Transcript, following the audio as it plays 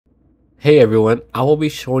Hey everyone, I will be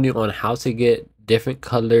showing you on how to get different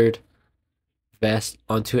colored vests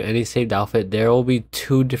onto any saved outfit. There will be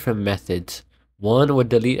two different methods. One would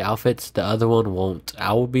delete outfits, the other one won't.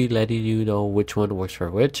 I will be letting you know which one works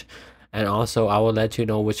for which, and also I will let you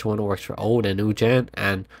know which one works for old and new gen,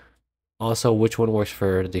 and also which one works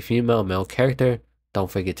for the female and male character.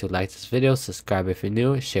 Don't forget to like this video, subscribe if you're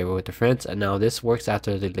new, share it with your friends, and now this works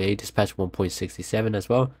after the latest patch 1.67 as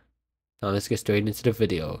well. Now let's get straight into the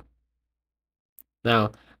video.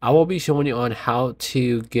 Now, I will be showing you on how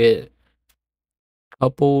to get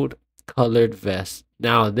coupled colored vests.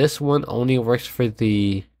 Now, this one only works for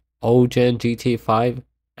the old gen GTA 5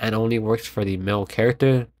 and only works for the male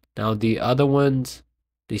character. Now, the other ones,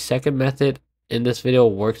 the second method in this video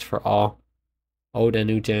works for all old and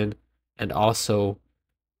new gen and also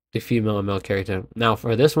the female and male character. Now,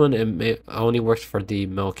 for this one, it only works for the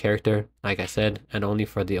male character, like I said, and only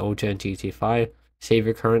for the old gen GTA 5. Save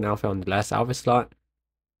your current outfit on the last outfit slot.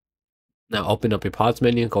 Now open up your pause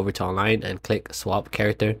menu, go over to online and click swap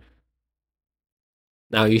character.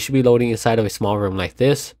 Now you should be loading inside of a small room like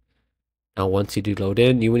this. Now once you do load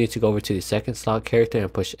in, you will need to go over to the second slot character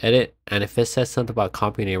and push edit. And if it says something about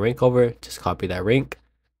copying a rank over, just copy that rank.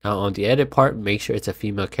 Now on the edit part, make sure it's a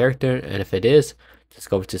female character. And if it is, just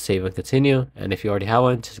go over to save and continue. And if you already have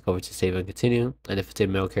one, just go over to save and continue. And if it's a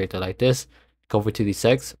male character like this, go over to the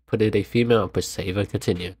sex, put it a female and push save and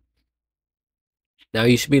continue. Now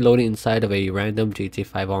you should be loading inside of a random GTA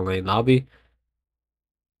 5 online lobby.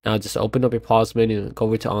 Now just open up your pause menu, go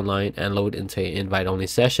over to online and load into an invite only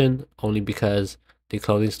session, only because the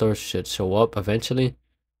clothing stores should show up eventually.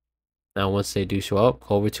 Now once they do show up,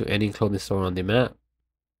 go over to any clothing store on the map.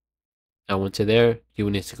 Now once you're there, you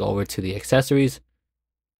will need to go over to the accessories.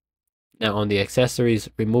 Now on the accessories,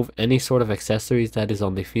 remove any sort of accessories that is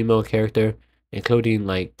on the female character, including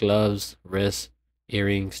like gloves, wrists,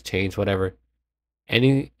 earrings, chains, whatever.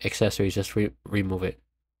 Any accessories, just remove it.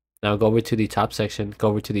 Now go over to the top section, go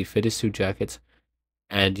over to the fitted suit jackets,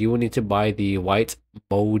 and you will need to buy the white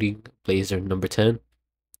molding blazer number 10.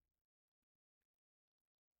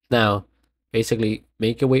 Now, basically,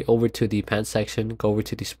 make your way over to the pants section, go over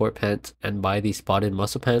to the sport pants, and buy the spotted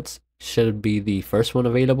muscle pants. Should be the first one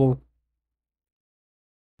available.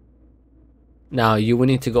 Now, you will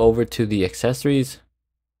need to go over to the accessories,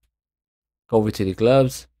 go over to the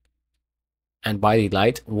gloves, and buy the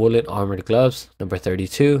light woolen armored gloves number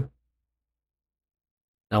 32.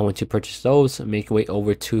 Now once you purchase those, make your way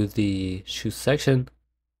over to the shoes section,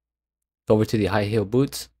 go over to the high heel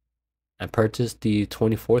boots and purchase the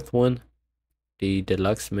 24th one, the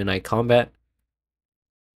deluxe midnight combat.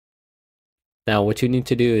 Now what you need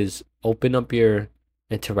to do is open up your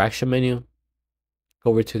interaction menu,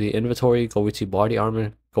 go over to the inventory, go over to body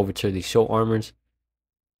armor, go over to the show armors,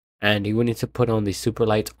 and you will need to put on the super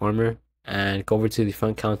light armor and go over to the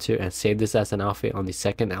front counter and save this as an outfit on the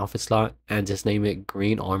second outfit slot and just name it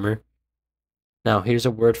green armor. Now here's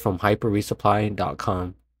a word from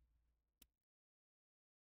hyperresupply.com.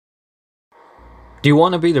 Do you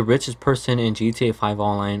want to be the richest person in GTA 5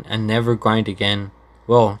 Online and never grind again?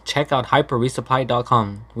 Well, check out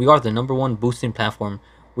hyperresupply.com. We are the #1 boosting platform.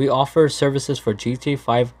 We offer services for GTA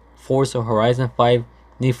 5, Forza Horizon 5,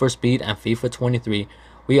 Need for Speed, and FIFA 23.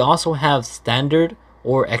 We also have standard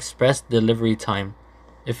or express delivery time.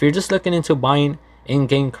 If you're just looking into buying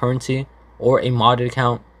in-game currency or a modded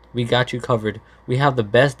account, we got you covered. We have the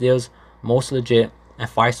best deals, most legit, and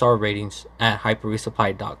 5-star ratings at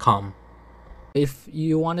hyperresupply.com. If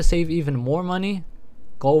you want to save even more money,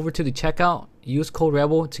 go over to the checkout, use code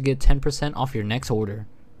REBEL to get 10% off your next order.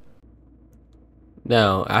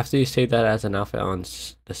 Now after you save that as an outfit on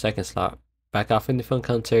the second slot, back off in the front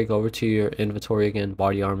counter, go over to your inventory again,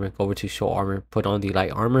 body armor, go over to show armor, put on the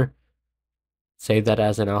light armor, save that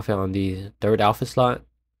as an outfit on the third outfit slot,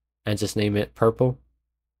 and just name it purple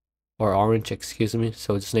or orange, excuse me.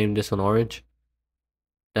 So just name this one orange.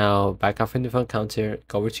 Now back off in the front counter,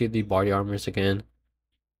 go over to the body armors again,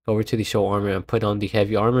 go over to the show armor and put on the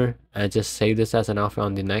heavy armor, and just save this as an outfit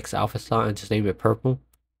on the next outfit slot and just name it purple.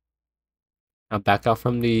 Now back out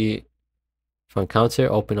from the front counter,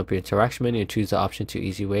 open up your interaction menu and choose the option to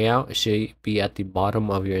easy way out. It should be at the bottom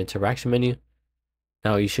of your interaction menu.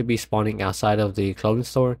 Now you should be spawning outside of the clothing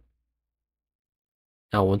store.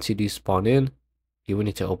 Now once you do spawn in, you will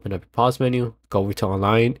need to open up your pause menu, go over to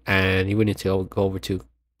online, and you will need to go over to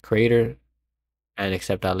creator and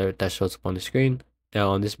accept that alert that shows up on the screen.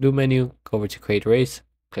 Now on this blue menu, go over to create race,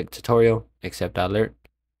 click tutorial, accept that alert.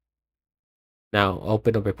 Now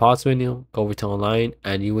open up your pause menu, go over to online,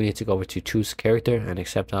 and you will need to go over to choose character and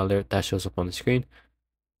accept the alert that shows up on the screen.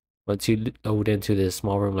 Once you load into this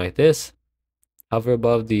small room like this, hover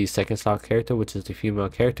above the second slot character, which is the female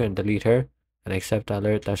character, and delete her, and accept the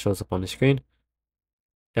alert that shows up on the screen.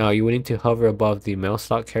 Now you will need to hover above the male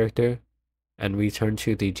slot character and return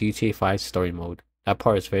to the GTA 5 story mode. That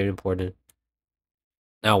part is very important.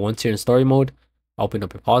 Now once you're in story mode, open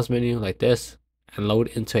up your pause menu like this and load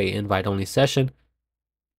into a invite only session.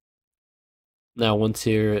 Now once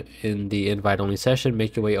you're in the invite only session,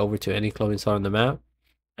 make your way over to any clothing store on the map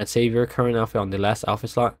and save your current outfit on the last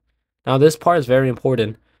outfit slot. Now this part is very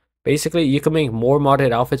important. Basically, you can make more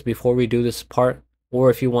modded outfits before we do this part, or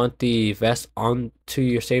if you want the vest onto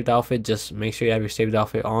your saved outfit, just make sure you have your saved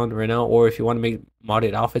outfit on right now. Or if you want to make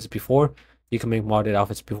modded outfits before, you can make modded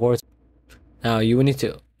outfits before. Now you will need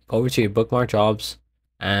to go over to your bookmark jobs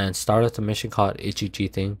and start up the mission called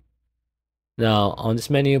Ichiji thing. Now on this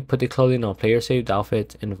menu, put the clothing on player saved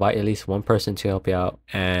outfit, invite at least one person to help you out,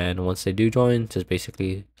 and once they do join, just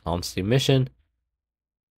basically launch the mission.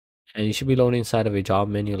 And you should be loading inside of a job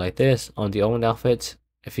menu like this. On the owned outfits,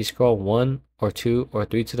 if you scroll 1 or 2 or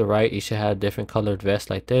 3 to the right, you should have different colored vests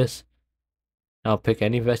like this. Now pick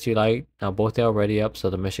any vest you like. Now both are already up, so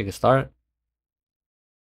the mission can start.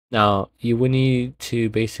 Now you will need to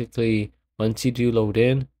basically, once you do load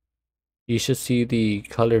in, you should see the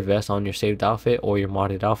colored vest on your saved outfit or your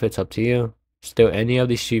modded outfits, up to you. Steal any of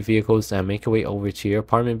these street vehicles and make your way over to your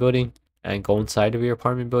apartment building and go inside of your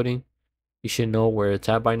apartment building. You should know where it's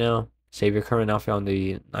at by now. Save your current outfit on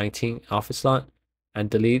the 19th outfit slot and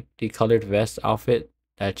delete the colored vest outfit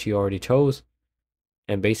that you already chose.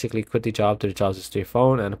 And basically quit the job to the jobs to your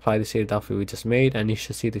phone and apply the saved outfit we just made, and you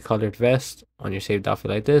should see the colored vest on your saved outfit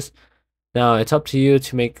like this. Now it's up to you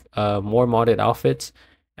to make more modded outfits,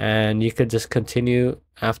 and you could just continue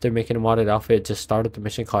after making a modded outfit. Just start up the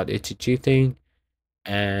mission called Ichiji thing,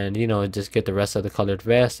 and just get the rest of the colored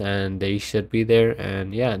vest, and they should be there,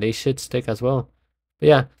 and yeah, they should stick as well. But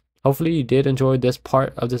yeah, hopefully you did enjoy this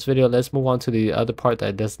part of this video. Let's move on to the other part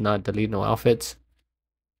that does not delete no outfits.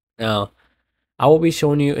 Now I will be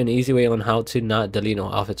showing you an easy way on how to not delete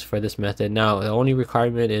no outfits for this method. Now the only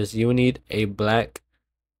requirement is you need a black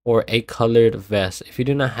or a colored vest. If you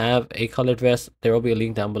do not have a colored vest, there will be a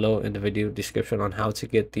link down below in the video description on how to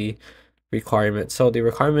get the requirement. So the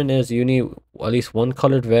requirement is you need at least one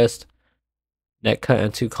colored vest, neck cut,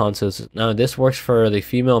 and 2 consoles. Now this works for the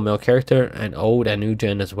female male character and old and new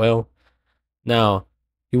gen as well. Now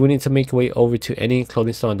you will need to make your way over to any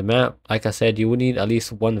clothing store on the map. Like I said, you will need at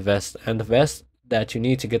least one vest, and the vest that you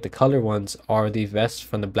need to get the color ones are the vests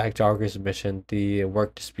from the Black Joggers mission, the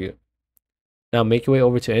work dispute. Now make your way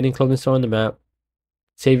over to any clothing store on the map,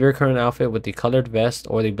 save your current outfit with the colored vest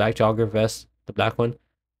or the black jogger vest, the black one,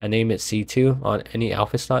 and name it C2 on any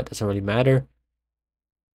outfit slot. Doesn't really matter.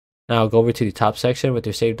 Now go over to the top section with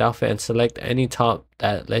your saved outfit and select any top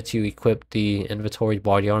that lets you equip the inventory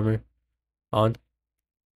body armor on.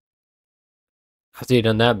 After you've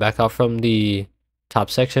done that, back out from the top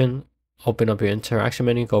section, open up your interaction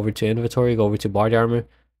menu, go over to inventory, go over to body armor.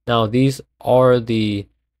 Now these are the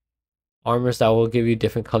armors that will give you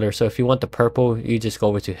different colors. So if you want the purple, you just go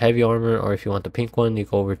over to heavy armor, or if you want the pink one, you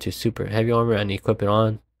go over to super heavy armor and equip it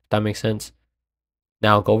on. If that makes sense.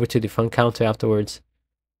 Now go over to the front counter afterwards.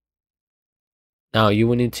 Now you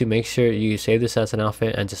will need to make sure you save this as an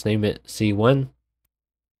outfit and just name it C1.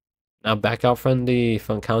 Now back out from the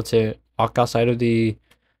front counter, walk outside of the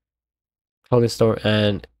clothing store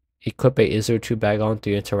and equip a Is-There-2 bag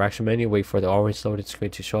onto your interaction menu. Wait for the orange loading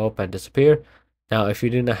screen to show up and disappear. Now if you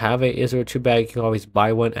do not have a Is-There-2 bag, you can always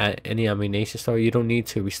buy one at any ammunition store. You don't need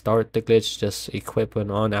to restart the glitch, just equip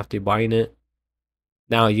it on after buying it.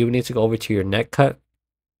 Now you need to go over to your neck cut.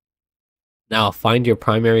 Now find your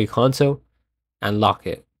primary console and lock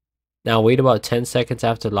it. Now wait about 10 seconds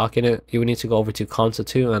after locking it. You will need to go over to console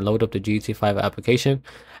 2 and load up the GTA 5 application,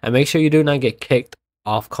 and make sure you do not get kicked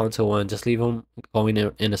off console 1. Just leave them going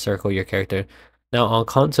in a circle, your character. Now on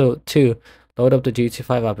console 2, load up the GTA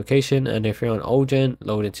 5 application, and if you're on old gen,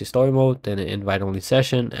 load into story mode, then an invite only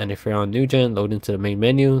session, and if you're on new gen, load into the main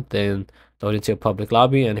menu, then load into a public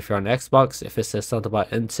lobby. And if you're on Xbox, if it says something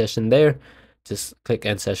about end session there, just click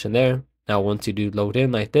end session there. Now once you do load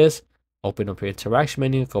in like this, open up your interaction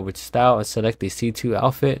menu, go over to style and select the C2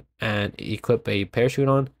 outfit and equip a parachute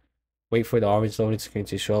on. Wait for the orange loading screen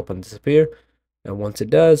to show up and disappear. And once it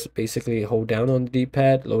does, basically hold down on the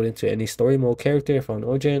D-pad, load into any story mode character from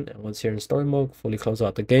OGen, and once you're in story mode, fully close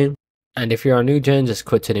out the game. And if you're on new gen, just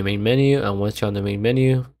quit to the main menu, and once you're on the main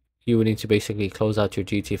menu, you will need to basically close out your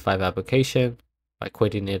GTA 5 application by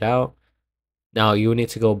quitting it out. Now you will need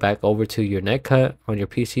to go back over to your neck cut on your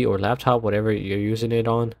PC or laptop, whatever you're using it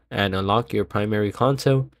on, and unlock your primary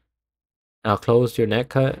console. Now close your neck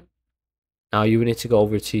cut. Now you will need to go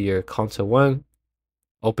over to your console 1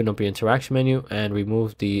 open up your interaction menu and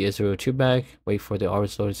remove the Israel tube bag. Wait for the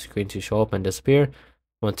orange loading screen to show up and disappear.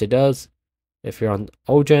 Once it does, if you're on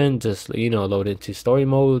OGen, just load into story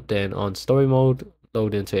mode. Then on story mode,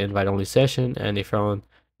 load into invite only session. And if you're on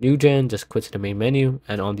new gen, just quit to the main menu,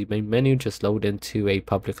 and on the main menu, just load into a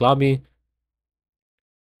public lobby.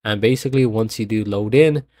 And basically, once you do load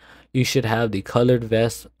in, you should have the colored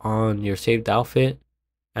vest on your saved outfit.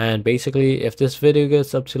 And basically, if this video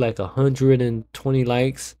gets up to like 120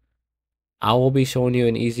 likes, I will be showing you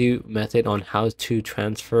an easy method on how to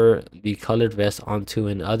transfer the colored vest onto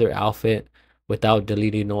another outfit without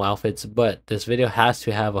deleting no outfits. But this video has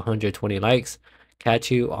to have 120 likes. Catch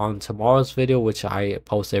you on tomorrow's video, which I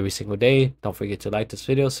post every single day. Don't forget to like this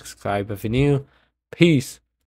video, subscribe if you're new. Peace.